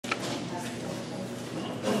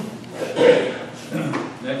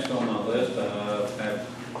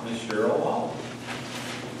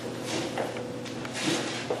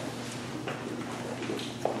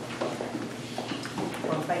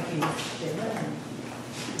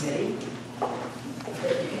Committee. I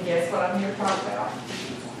bet you can guess what I'm here to talk about.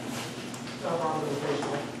 No wrong with the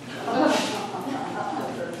visual.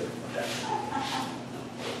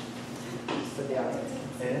 So the audience can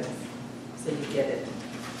see it, so you get it.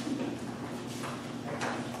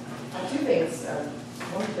 Two things.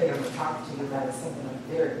 One thing I'm going to talk to you about is something I'm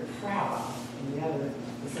very proud of, and the other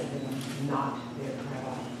is something I'm not very proud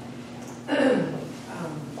of.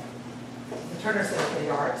 The Turner Center for the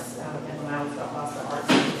Arts and the Valdosta Arts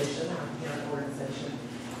Foundation, our parent organization,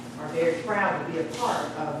 are very proud to be a part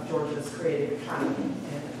of Georgia's creative economy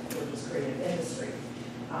and Georgia's creative industry.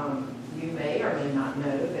 You may or may not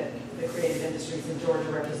know that the creative industries in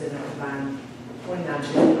Georgia represent a combined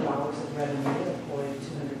 $29 billion of revenue, employ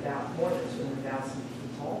more than 200,000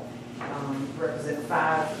 people, represent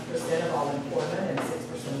 5% of all employment and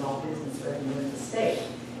 6% of all business revenue in the state.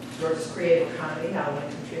 Georgia's creative economy not only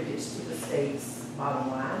contributes to the state's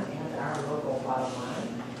bottom line and our local bottom line,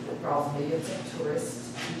 it draws millions of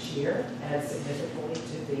tourists each year, adds significantly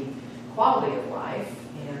to the quality of life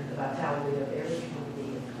and the vitality of every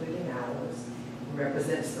community, including ours, and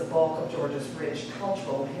represents the bulk of Georgia's rich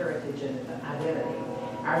cultural heritage and identity.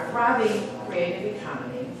 Our thriving creative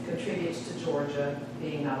economy contributes to Georgia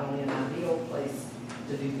being not only an ideal place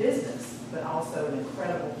to do business, but also an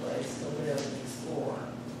incredible place to live and explore.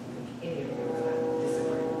 Any of you would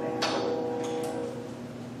disagree with that.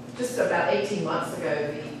 Just about 18 months ago,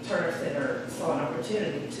 the Turner Center saw an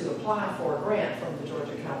opportunity to apply for a grant from the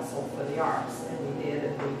Georgia Council for the Arts, and we did,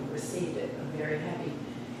 and we received it. I'm very happy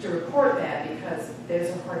to report that because those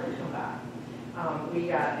are hard to come by. We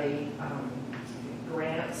got a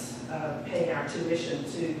grant paying our tuition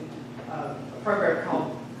to a program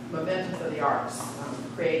called Governmental for the Arts,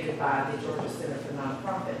 created by the Georgia Center for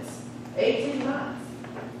Nonprofits. 18 months.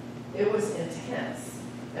 It was intense.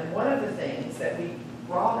 And one of the things that we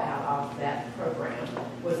brought out of that program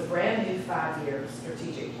was a brand new 5-year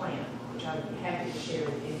strategic plan, which I would be happy to share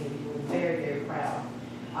with any of you. We're very, very proud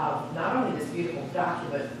of not only this beautiful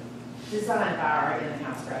document designed by our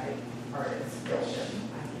in-house graphic artist, Gretchen,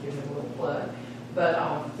 I have to give him a little plug,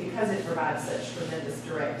 but because it provides such tremendous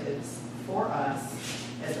directives for us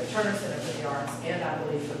as the Turner Center for the Arts, and I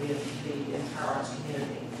believe for the entire arts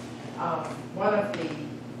community. One of the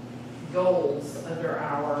goals under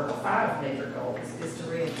our 5 major goals is to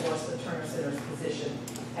reinforce the Turner Center's position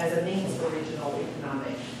as a means for regional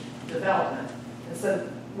economic development. And so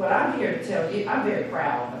what I'm here to tell you, I'm very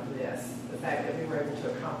proud of this, the fact that we were able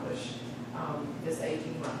to accomplish this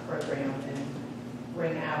 18-month program and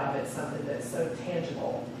bring out of it something that's so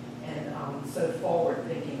tangible and so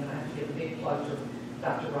forward-thinking. And I have to give a big plug to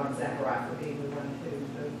Dr. Ron Zachariah for being the one who,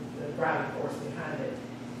 the driving force behind it.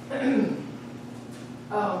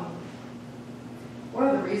 One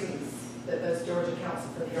of the reasons that those Georgia Council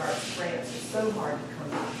for the Arts grants are so hard to come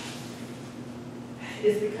by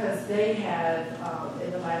is because they had,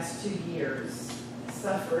 in the last 2 years,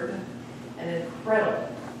 suffered an incredible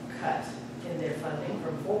cut in their funding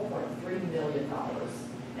from $4.3 million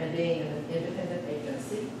and being an independent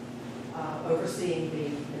agency overseeing the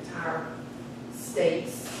entire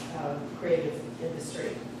state's creative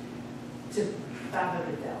industry to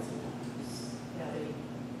 $500,000. Now, the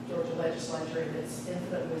Georgia legislature, in its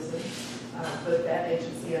infinite wisdom, put that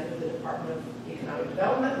agency under the Department of Economic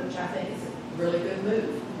Development, which I think is a really good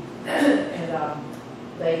move. And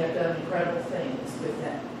they have done incredible things with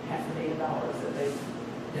that $500,000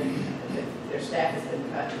 that their staff has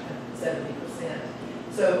been cut 70%.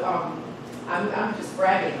 So I'm just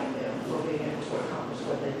bragging on them for being able to accomplish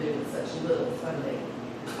what they do with such little funding.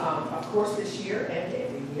 Of course, this year and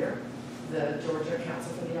every year, the Georgia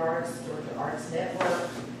Council for the Arts, Georgia Arts Network,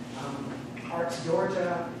 Arts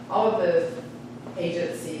Georgia, all of the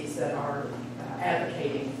agencies that are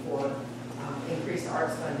advocating for increased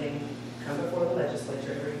arts funding come before the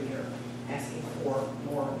legislature every year asking for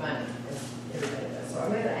more money, as everybody does. So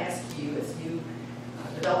I'm going to ask you, as you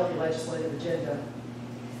develop your legislative agenda,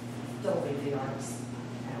 don't leave the arts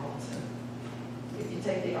out. If you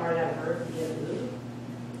take the art out of Earth, you get blue.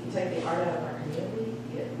 If you take the art out of our community,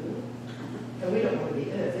 you get blue. And we don't want to be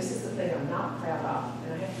good. This is the thing I'm not proud of,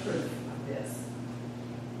 and I have proof of this.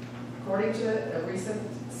 According to a recent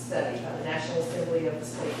study by the National Assembly of the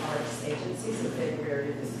State Arts Agencies in February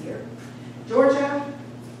of this year, Georgia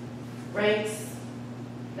ranks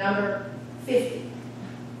number 50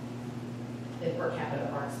 in per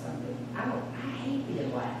capita arts funding. I hate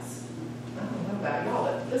being last. I don't know about y'all,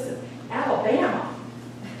 but listen, Alabama,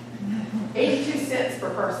 82 cents per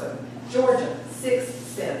person. Georgia, 6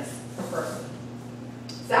 cents per person.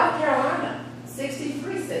 South Carolina,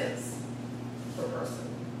 63 cents per person.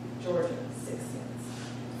 Georgia, 6 cents.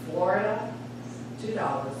 Florida, $2.37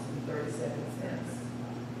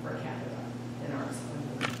 per capita in our school.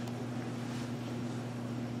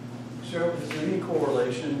 Cheryl, is there any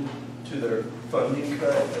correlation to their funding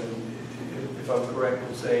cut? And if I'm correct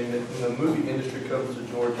in saying that when the movie industry comes to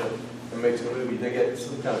Georgia and makes a movie, they get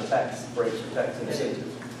some kind of tax breaks or tax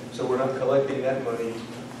incentives. So we're not collecting that money,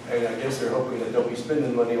 and I guess they're hoping that they'll be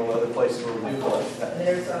spending money on other places where we do collect that.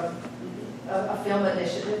 There's a film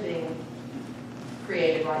initiative being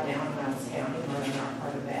created right now in Lowndes County, we're not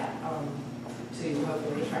part of that, to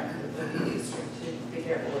hopefully attract the movie industry, to be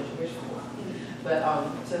careful what you wish for. But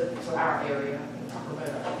to our area, and to promote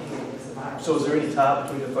our community is a vital. So is there any tie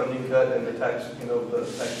between the funding cut and the tax, the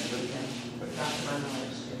tax increase? Not to my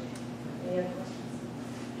knowledge. Any other questions?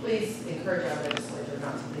 Please encourage our legislature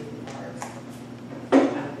not to leave